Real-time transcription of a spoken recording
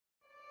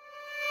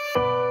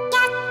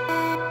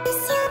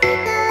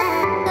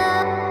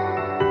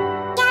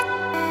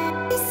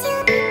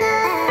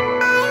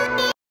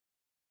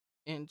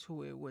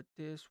to it with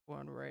this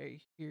one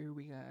right here.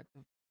 We got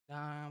the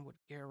V9 with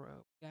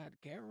Guerra. We got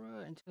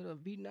Guerra into the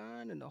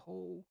V9 and the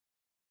whole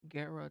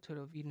Guerra to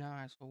the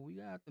V9. So we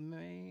got the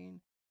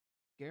main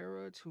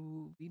Guerra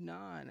to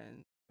V9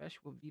 and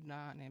special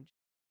V9 and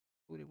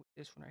included with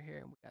this one right here.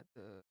 And we got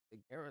the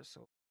Guerra.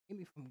 So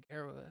maybe from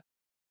Guerra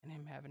and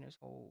him having this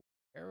whole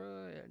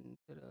Guerra and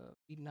to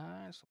the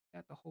V9. So we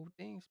got the whole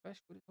thing,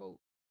 especially with the whole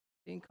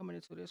thing coming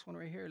into this one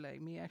right here.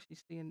 Like me actually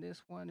seeing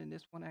this one and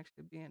this one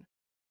actually being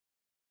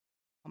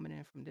coming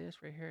in from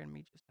this right here and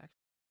me just actually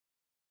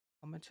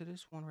coming to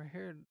this one right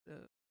here,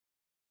 the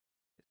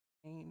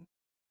main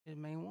his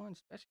main one.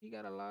 Especially he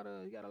got a lot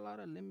of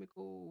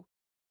limical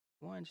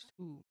ones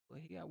too. But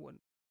he got one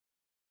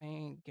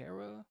main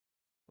Guerra,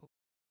 so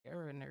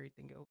Guerra and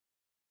everything else.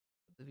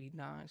 The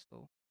V9,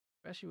 so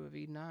especially with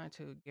V9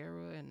 to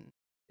Guerra and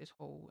this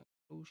whole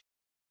inclusion.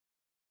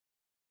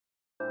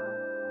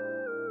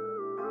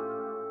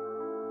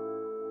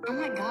 Oh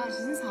my gosh,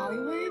 is this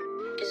Hollywood?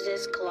 Is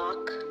this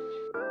clock?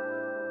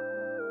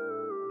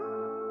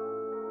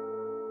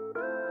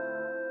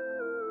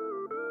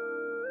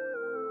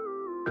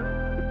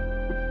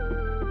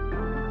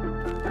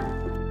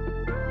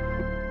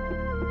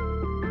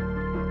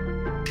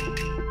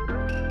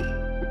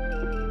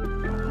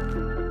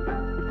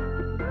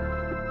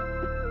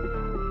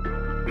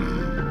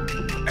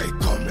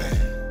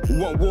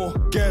 Want war,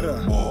 Guerra.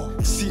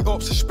 See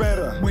ops,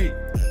 espera. Wait,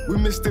 we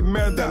missed it,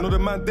 merda. No, the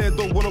man there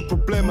don't want no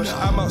problemas.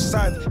 I'm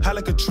outside, high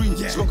like a tree,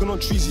 smoking on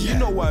trees. You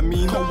know what I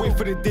mean. Can't wait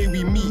for the day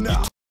we meet.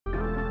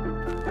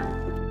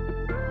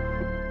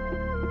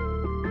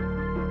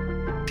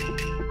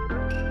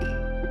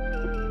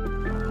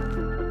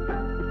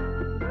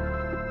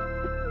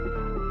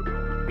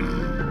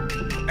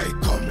 Hey,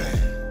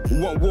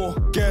 come Want war,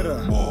 Guerra.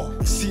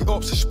 See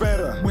ops,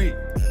 espera. Wait.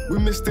 We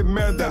missed it,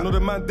 merda. No,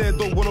 the man there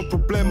don't want no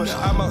problemas.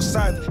 I'm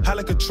outside, high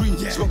like a tree,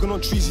 smoking on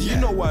trees. You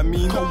know what I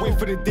mean. Can't wait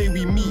for the day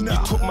we meet. You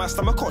took my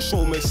stomach, I can't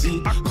show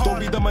mercy. Don't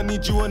be dumb, I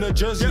need you in a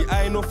jersey.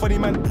 I ain't no funny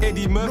man,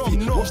 Eddie Murphy.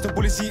 Watch the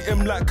bullies see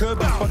him like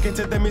Kirby. Fucking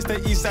to them, it's the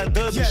Eastside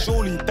Derby.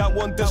 Surely that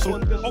one, this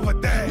one, over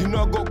there. You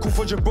know I got cool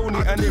for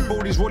Jabroni, and they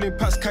bodies rolling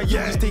past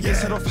coyotes. Take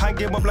his head off, hang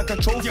him up like a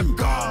trophy.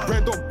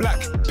 Red or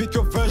black, pick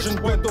your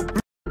version, red or blue.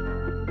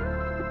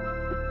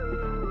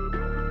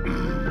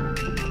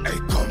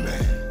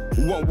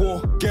 Want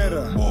war,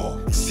 Guerra.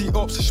 See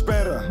ops,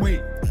 espera.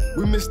 Wait,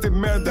 we missed it,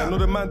 merda. No,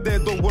 the man there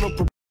don't want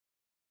no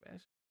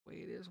Best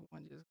way this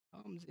one just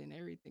comes and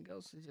everything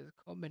else is just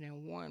coming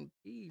in one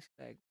piece,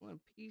 like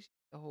one piece.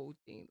 The whole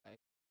thing, like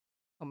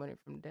coming in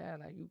from that,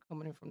 like you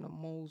coming in from the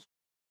most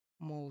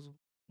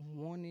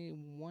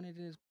wanted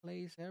this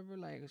place ever.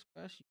 Like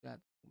especially you got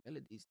the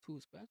melodies too,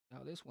 especially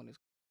how this one is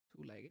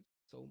too. Like it's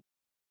so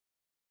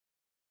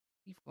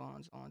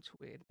funds onto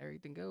it and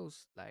everything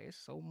else. Like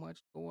it's so much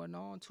going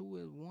on to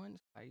it once.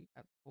 Like you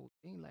got the whole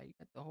thing, like you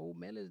got the whole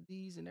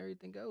melodies and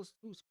everything else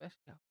too,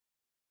 especially how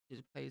it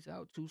just plays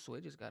out too. So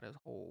it just got a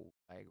whole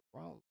like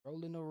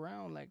rolling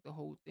around. Like the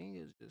whole thing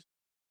is just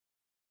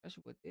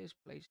especially with this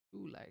place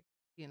too, like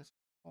in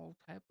all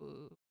type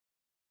of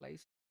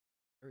place,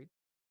 everything,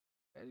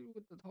 especially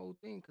with the whole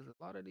thing, because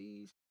a lot of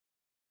these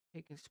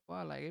taking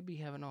spot, like it be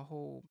having a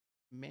whole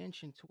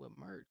mention to it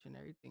merch and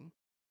everything.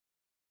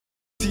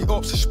 See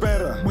ops,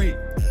 espera. Wait,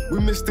 we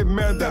missed it,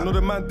 merda. No,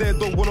 the man there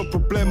don't want no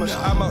problemas.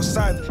 I'm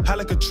outside, high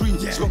like a tree,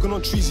 smoking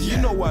on trees. You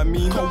know what I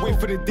mean. Can't wait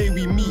for the day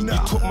we meet. You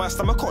took my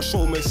stomach, I can't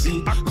show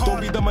mercy.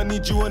 Don't be dumb, I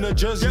need you in a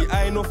jersey.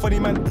 I ain't no funny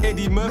man,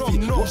 Eddie Murphy.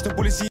 Watch the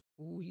bullies see.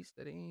 Ooh, he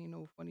said he ain't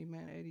no funny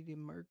man, Eddie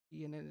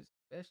Murphy, and then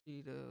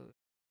especially the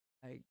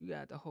like you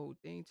got the whole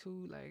thing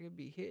too. Like it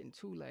be hitting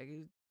too. Like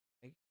it's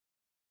like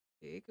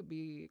it could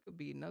be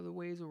another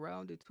ways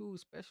around it too,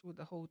 especially with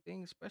the whole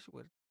thing, especially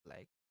with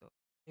like the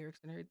lyrics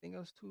and everything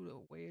else too. The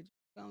way it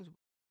sounds,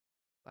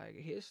 like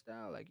his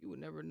style, like you would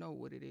never know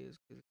what it is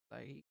because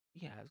like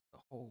he has the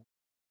whole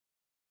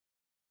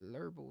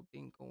verbal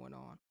thing going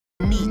on.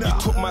 Me,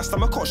 took my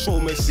stomach, I can't show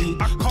mercy.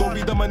 Don't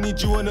be dumb, I need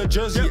you in a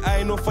jersey. I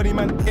ain't no funny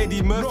man,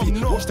 Eddie Murphy.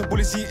 Watch the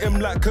bullies see him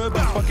like Kirby.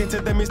 Fucking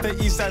to them, it's the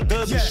Eastside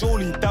Derby.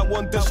 Surely that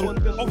one, this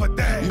one, over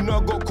there. You know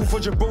I got cool for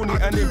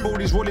Jabroni, and they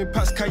bodies rolling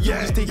past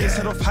coyotes. Take his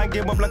head off, hang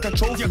him up like a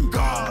trophy.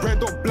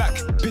 Red or black,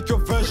 pick your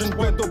version.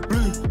 Red or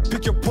blue,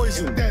 pick your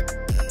poison.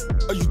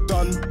 Are you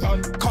done?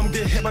 Come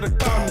get hit by the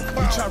gun.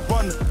 You try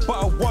run, but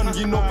I won.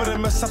 You know where the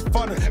mess have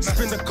fun.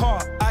 Spin the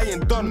car, I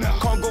ain't done.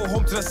 Can't go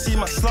home till I see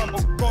my slump.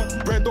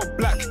 Red or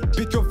black,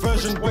 pick your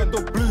version. Red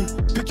or blue,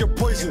 pick your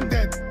poison.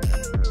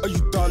 Are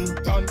you done?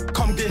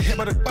 Come get hit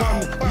by the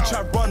gun. You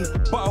try run,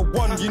 but I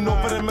won. You know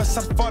where the mess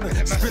have fun.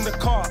 Spin the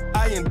car,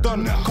 I ain't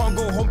done. Can't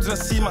go home till I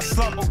see my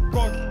slump.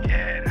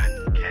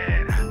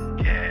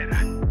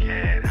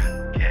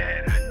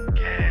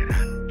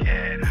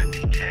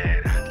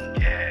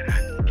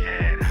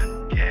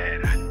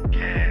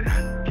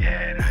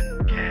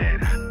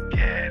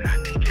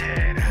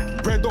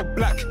 Red or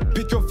black,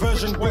 pick your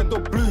version. Red or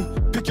blue,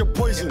 pick your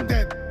poison.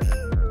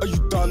 Are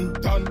you done?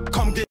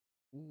 Come get.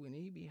 Ooh, and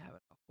he be having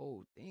a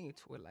whole thing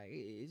to it, like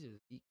it just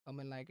be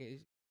coming like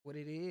it's what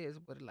it is,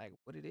 but like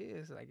what it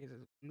is, like is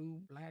it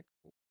blue, black?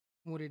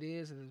 What it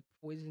is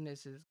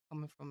poisonous is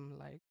coming from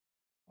like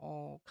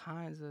all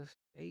kinds of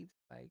states.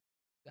 Like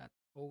got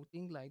the whole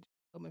thing like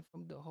coming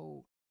from the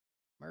whole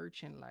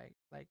merchant, like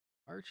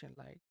merchant,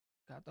 like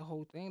got the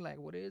whole thing. Like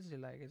what is it?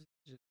 Like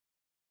is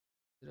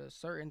it a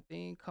certain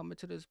thing coming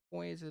to this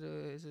point? Is it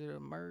a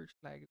merge?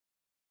 Like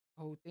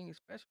the whole thing,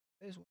 especially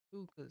this one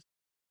too, because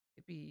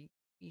it be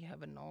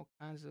having all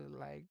kinds of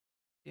like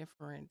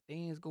different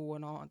things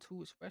going on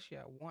too, especially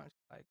at once.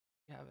 Like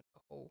you having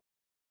the whole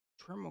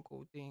traumatic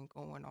thing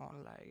going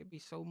on. Like it be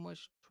so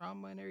much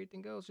trauma and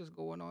everything else just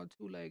going on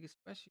too. Like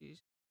especially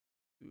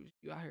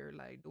you out here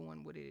like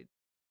doing with it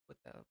with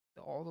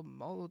the all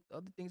the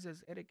other things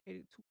that's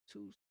dedicated to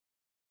too.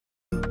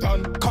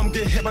 Done. Come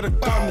get hit by the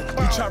gun.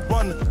 You try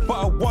run, but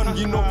I won.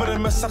 You know, but I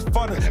mess had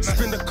fun.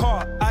 Spin the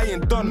car, I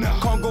ain't done.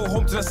 Can't go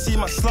home till I see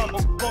my slump.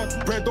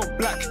 Red or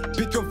black,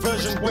 pick your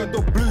version. Red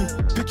or blue,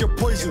 pick your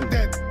poison.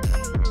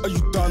 Are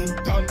you done?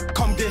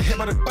 Come get hit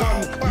by the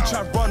gun. You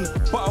try run,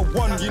 but I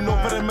won. You know,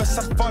 but I mess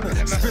had fun.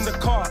 Spin the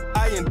car,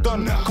 I ain't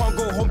done. Can't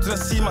go home till I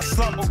see my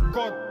slump. Oh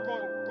God.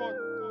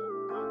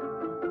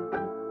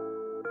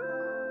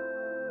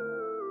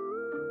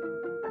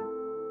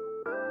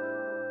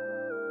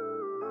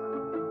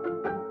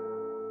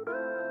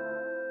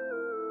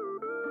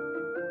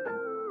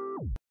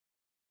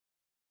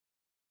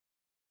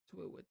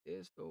 To it with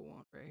this though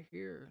one right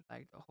here,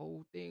 like the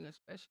whole thing,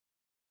 especially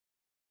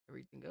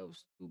everything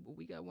else too. But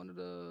we got one of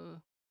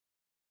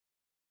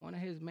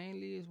his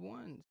mainliest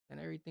ones and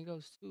everything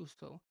else too.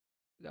 So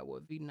we got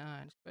what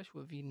V9,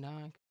 especially with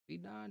V9.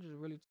 V9 just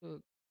really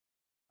took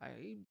like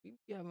he be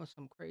having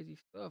some crazy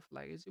stuff.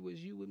 Like as it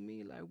was you with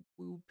me, like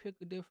we would pick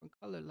a different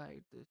color,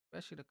 like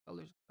especially the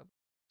colors of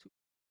too,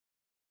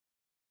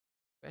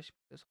 especially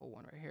this whole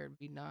one right here.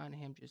 V9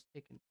 him just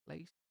taking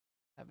place,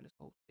 having this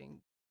whole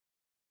thing.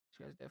 So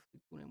you guys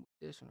definitely tune in with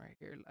this one right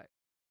here, like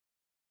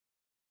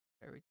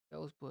everything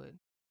else, but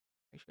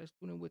make sure you guys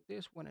tune in with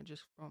this one and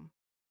just from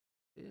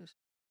this.